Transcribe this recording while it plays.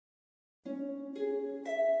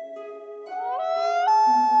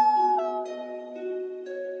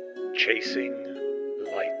Chasing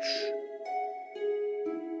Lights.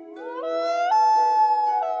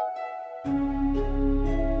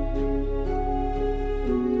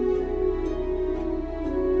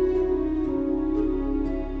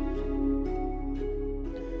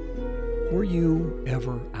 Were you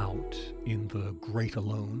ever out in the great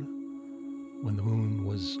alone when the moon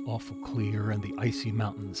was awful clear and the icy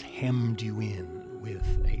mountains hemmed you in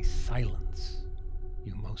with a silence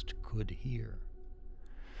you most could hear?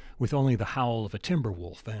 With only the howl of a timber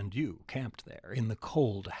wolf and you camped there in the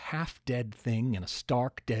cold, half-dead thing in a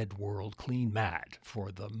stark, dead world, clean mad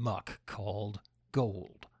for the muck called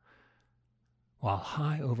gold. While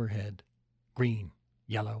high overhead, green,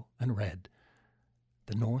 yellow, and red,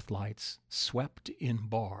 the north lights swept in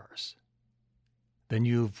bars. Then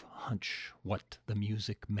you've hunch what the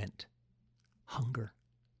music meant. Hunger,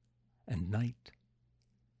 and night,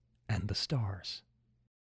 and the stars.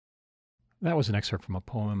 That was an excerpt from a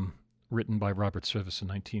poem written by Robert Service in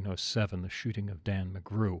 1907, The Shooting of Dan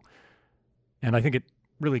McGrew. And I think it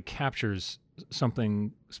really captures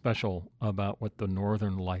something special about what the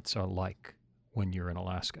northern lights are like when you're in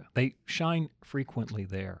Alaska. They shine frequently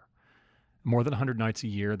there. More than 100 nights a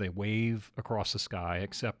year, they wave across the sky,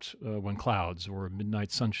 except when clouds or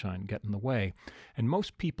midnight sunshine get in the way. And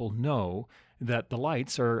most people know that the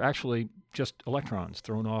lights are actually just electrons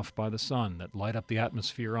thrown off by the sun that light up the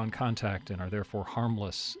atmosphere on contact and are therefore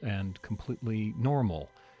harmless and completely normal.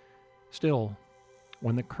 Still,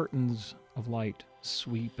 when the curtains of light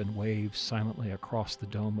sweep and wave silently across the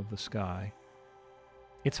dome of the sky,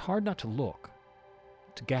 it's hard not to look,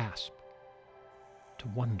 to gasp, to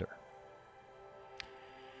wonder.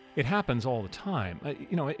 It happens all the time.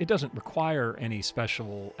 It doesn't require any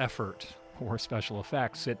special effort or special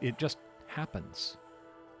effects. It just happens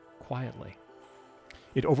quietly.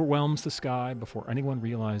 It overwhelms the sky before anyone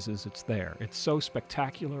realizes it's there. It's so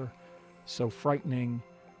spectacular, so frightening,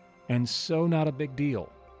 and so not a big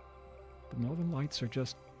deal. The northern lights are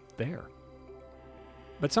just there.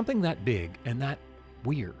 But something that big and that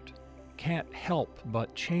weird can't help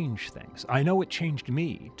but change things. I know it changed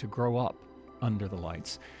me to grow up under the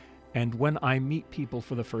lights. And when I meet people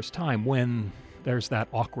for the first time, when there's that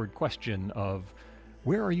awkward question of,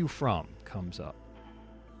 where are you from, comes up,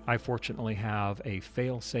 I fortunately have a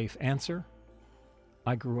fail-safe answer.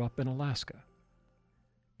 I grew up in Alaska.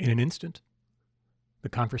 In an instant, the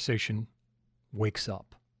conversation wakes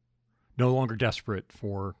up. No longer desperate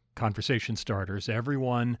for conversation starters,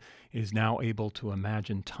 everyone is now able to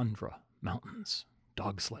imagine tundra, mountains,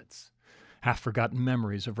 dog sleds, half-forgotten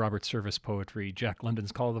memories of Robert Service poetry, Jack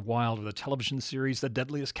London's Call of the Wild, or the television series The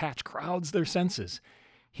Deadliest Catch crowds their senses.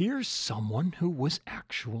 Here's someone who was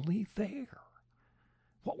actually there.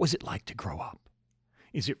 What was it like to grow up?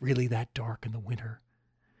 Is it really that dark in the winter?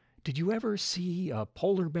 Did you ever see a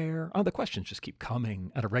polar bear? The questions just keep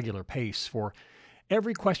coming at a regular pace. For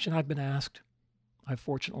every question I've been asked, I've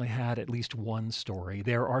fortunately had at least one story.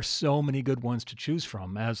 There are so many good ones to choose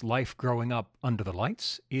from, as life growing up under the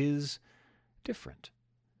lights is different.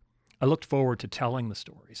 I looked forward to telling the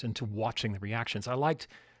stories and to watching the reactions. I liked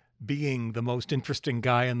being the most interesting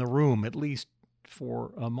guy in the room, at least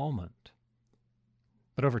for a moment.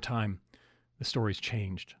 But over time, the stories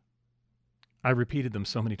changed. I repeated them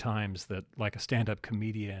so many times that, like a stand-up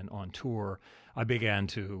comedian on tour, I began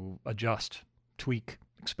to adjust, tweak,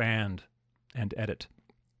 expand, and edit.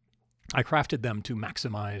 I crafted them to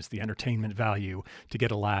maximize the entertainment value, to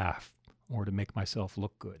get a laugh, or to make myself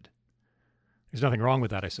look good. There's nothing wrong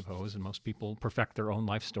with that, I suppose, and most people perfect their own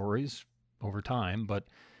life stories over time, but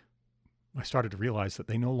I started to realize that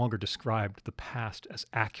they no longer described the past as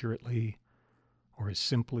accurately or as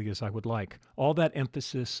simply as I would like. All that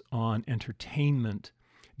emphasis on entertainment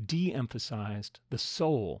de-emphasized the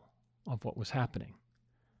soul of what was happening.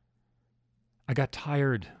 I got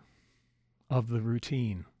tired of the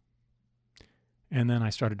routine, and then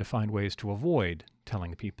I started to find ways to avoid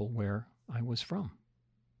telling people where I was from.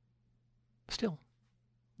 Still,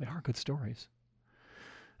 they are good stories.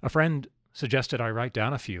 A friend suggested I write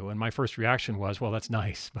down a few, and my first reaction was, well, that's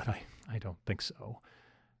nice, but I don't think so.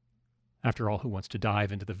 After all, who wants to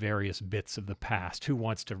dive into the various bits of the past? Who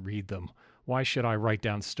wants to read them? Why should I write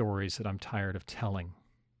down stories that I'm tired of telling?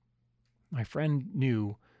 My friend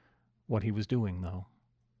knew what he was doing, though.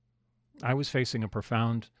 I was facing a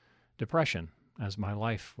profound depression as my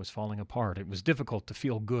life was falling apart. It was difficult to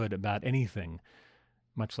feel good about anything,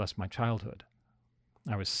 much less my childhood.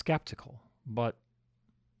 I was skeptical, but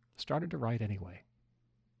started to write anyway.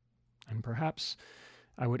 And perhaps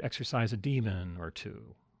I would exercise a demon or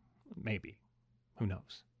two. Maybe. Who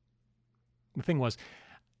knows? The thing was,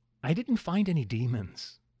 I didn't find any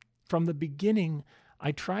demons. From the beginning,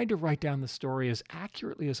 I tried to write down the story as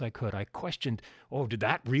accurately as I could. I questioned, oh, did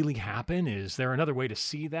that really happen? Is there another way to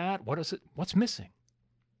see that? What's missing?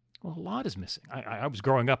 Well, a lot is missing. I was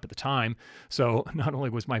growing up at the time, so not only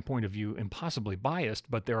was my point of view impossibly biased,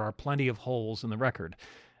 but there are plenty of holes in the record.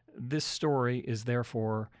 This story is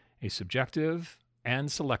therefore a subjective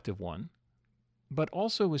and selective one, but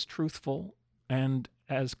also as truthful and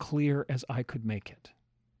as clear as I could make it.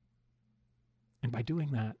 And by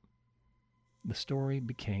doing that, the story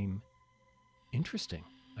became interesting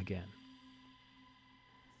again.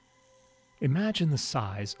 Imagine the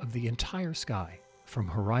size of the entire sky from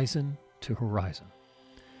horizon to horizon.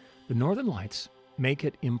 The Northern Lights make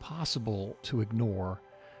it impossible to ignore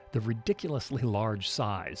the ridiculously large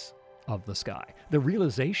size of the sky. The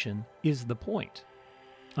realization is the point.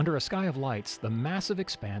 Under a sky of lights, the massive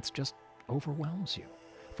expanse just overwhelms you.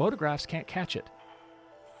 Photographs can't catch it.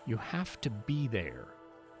 You have to be there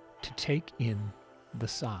to take in the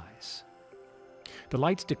size. The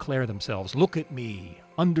lights declare themselves, look at me,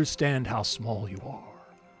 understand how small you are.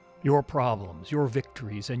 Your problems, your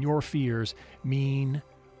victories, and your fears mean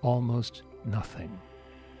almost nothing.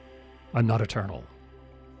 I'm not eternal,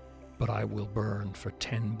 but I will burn for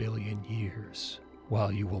 10 billion years,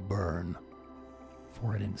 while you will burn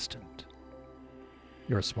for an instant.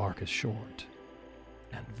 Your spark is short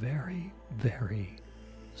and very, very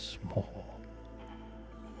small.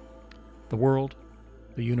 The world,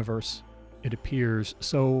 the universe, it appears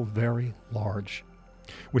so very large.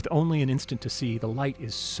 With only an instant to see, the light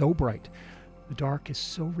is so bright, the dark is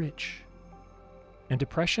so rich, and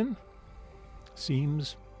depression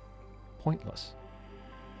seems pointless.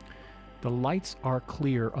 The lights are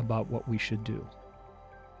clear about what we should do.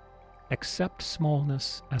 Accept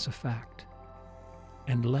smallness as a fact,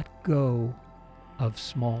 and let go of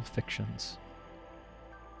small fictions.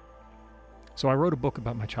 So I wrote a book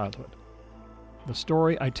about my childhood. The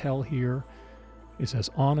story I tell here is as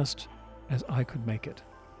honest as I could make it.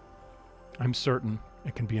 I'm certain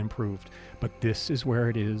it can be improved, but this is where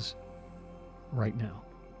it is right now.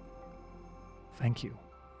 Thank you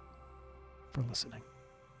for listening.